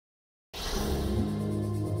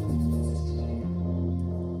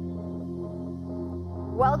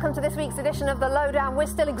Welcome to this week's edition of The Lowdown. We're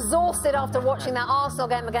still exhausted after watching that Arsenal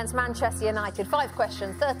game against Manchester United. 5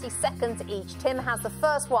 questions, 30 seconds each. Tim has the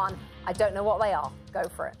first one. I don't know what they are. Go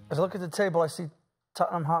for it. As I look at the table, I see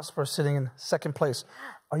Tottenham Hotspur sitting in second place.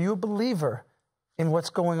 Are you a believer in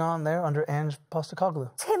what's going on there under Ange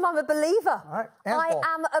Postecoglou? Tim, I'm a believer. All right, I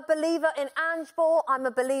am a believer in Ange ball. I'm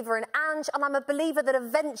a believer in Ange, and I'm a believer that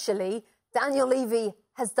eventually Daniel Levy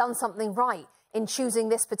has done something right in choosing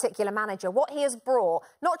this particular manager. What he has brought,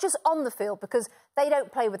 not just on the field, because they don't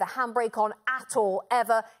play with a handbrake on at all,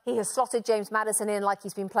 ever. He has slotted James Maddison in like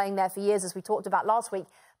he's been playing there for years, as we talked about last week.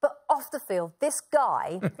 But off the field, this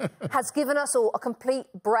guy has given us all a complete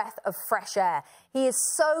breath of fresh air. He is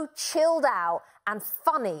so chilled out and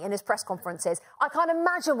funny in his press conferences. I can't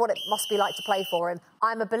imagine what it must be like to play for him.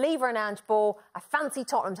 I'm a believer in Ange ball. I fancy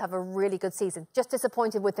Tottenham to have a really good season. Just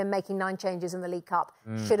disappointed with him making 9 changes in the League Cup.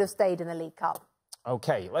 Should have stayed in the League Cup.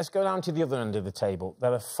 OK, let's go down to the other end of the table.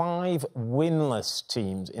 There are 5 winless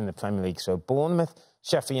teams in the Premier League. So Bournemouth,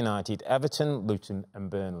 Sheffield United, Everton, Luton and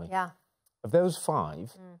Burnley. Yeah. Of those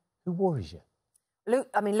 5, who worries you?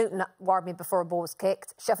 Luton worried me before a ball was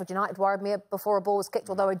kicked. Sheffield United worried me before a ball was kicked,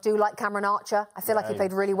 although I do like Cameron Archer. I feel like he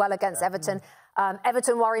played really well against Everton.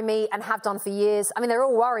 Everton worry me and have done for years. I mean, they're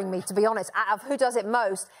all worrying me, to be honest. Out of who does it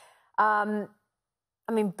most? Bournemouth.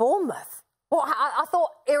 Well, I thought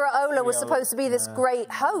Earle was supposed to be this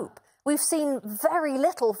great hope. We've seen very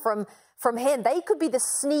little from him. They could be the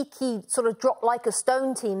sneaky sort of drop like a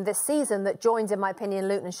stone team this season that joins, in my opinion,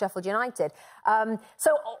 Luton and Sheffield United.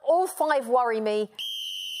 So all 5 worry me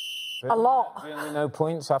a lot. Really no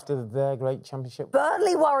points after their great championship?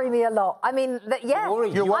 Burnley worry me a lot. I mean, yeah,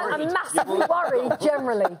 You're worried. I'm massively worried,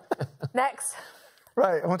 generally. Next.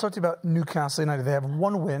 Right, I want to talk to you about Newcastle United. They have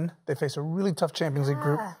 1 win. They face a really tough Champions League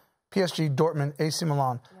group. PSG, Dortmund, AC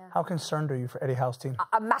Milan. Yeah. How concerned are you for Eddie Howe's team?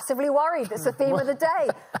 I'm massively worried. It's the theme of the day.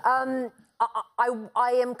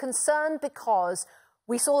 I am concerned because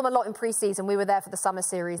we saw them a lot in pre-season. We were there for the summer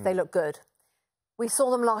series. They look good. We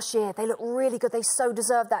saw them last year. They look really good. They so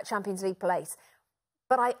deserve that Champions League place.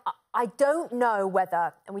 But I don't know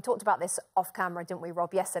whether, and we talked about this off camera, didn't we,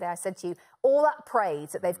 Rob? Yesterday I said to you, all that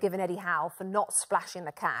praise that they've given Eddie Howe for not splashing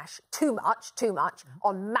the cash, too much,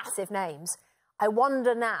 on massive names. I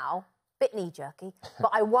wonder now, bit knee-jerky, but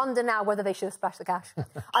I wonder now whether they should have splashed the cash.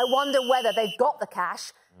 I wonder whether they've got the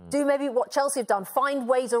cash, do maybe what Chelsea have done, find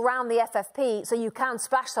ways around the FFP so you can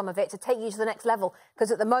splash some of it to take you to the next level, because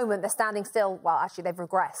at the moment they're standing still. Well, actually, they've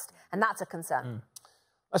regressed, and that's a concern.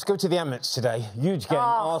 Let's go to the Emirates today. Huge game.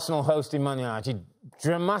 Arsenal hosting Man United.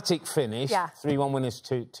 Dramatic finish. 3-1 winners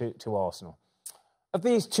to Arsenal. Of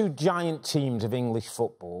these 2 giant teams of English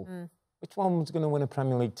football, which one's going to win a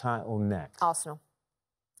Premier League title next? Arsenal.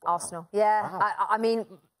 Wow. Arsenal. Yeah. Wow. I mean,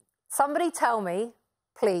 somebody tell me,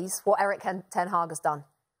 please, what Erik Ten Hag has done.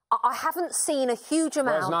 I haven't seen a huge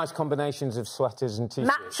amount. There's nice combinations of sweaters and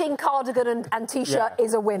T-shirts. Matching cardigan and T-shirt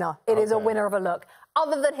is a winner. It is a winner of a look.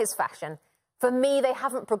 Other than his fashion, for me, they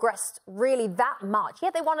haven't progressed really that much.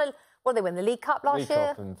 Yeah, they won what did they win? The League Cup last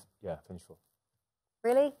year? Cup and, finished 4th.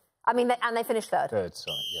 Really? I mean, and they finished 3rd. 3rd,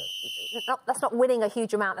 sorry, yeah. That's not winning a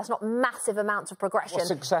huge amount. That's not massive amounts of progression. What's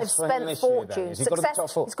success for him this year, then?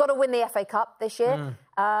 He's got to win the FA Cup this year,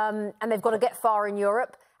 and they've got to get far in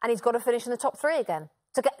Europe, and he's got to finish in the top 3 again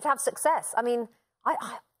to have success. I mean,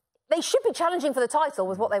 they should be challenging for the title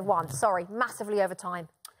with what they've won. Sorry, massively over time.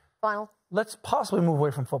 Final. Let's possibly move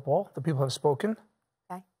away from football. The people have spoken.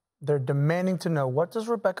 Okay. They're demanding to know, what does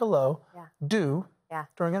Rebecca Lowe do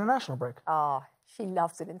during international break? Oh, she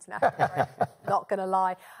loves an international break. Not going to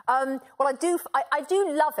lie. Well, I do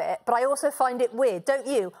love it, but I also find it weird, don't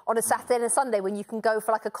you? On a Saturday and a Sunday when you can go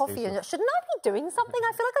for like a coffee and shouldn't I be doing something?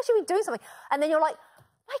 I feel like I should be doing something. And then you're like,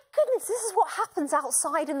 my goodness, this is what happens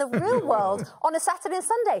outside in the real world on a Saturday and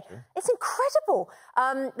Sunday. It's incredible.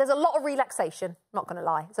 There's a lot of relaxation, not going to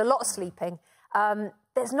lie. There's a lot of sleeping.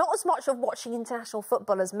 There's not as much of watching international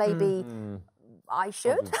football as maybe I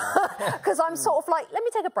should, because I'm sort of like, let me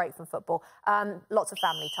take a break from football. Lots of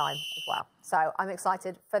family time as well. So I'm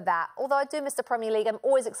excited for that. Although I do miss the Premier League, I'm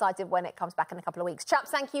always excited when it comes back in a couple of weeks.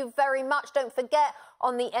 Chaps, thank you very much. Don't forget,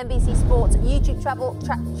 on the NBC Sports YouTube channel,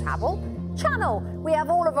 we have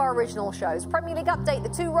all of our original shows. Premier League Update, the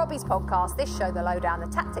 2 Robbies podcast, this show, The Lowdown, the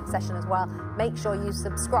Tactics session as well. Make sure you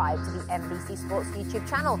subscribe to the NBC Sports YouTube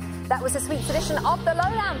channel. That was this week's edition of The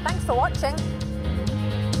Lowdown. Thanks for watching.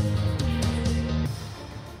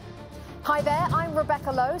 Hi there, I'm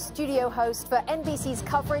Rebecca Lowe, studio host for NBC's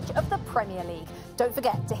coverage of the Premier League. Don't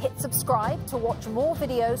forget to hit subscribe to watch more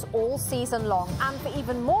videos all season long. And for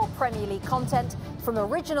even more Premier League content, from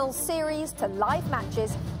original series to live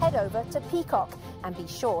matches, head over to Peacock. And be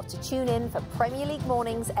sure to tune in for Premier League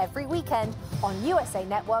mornings every weekend on USA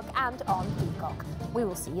Network and on Peacock. We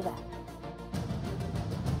will see you there.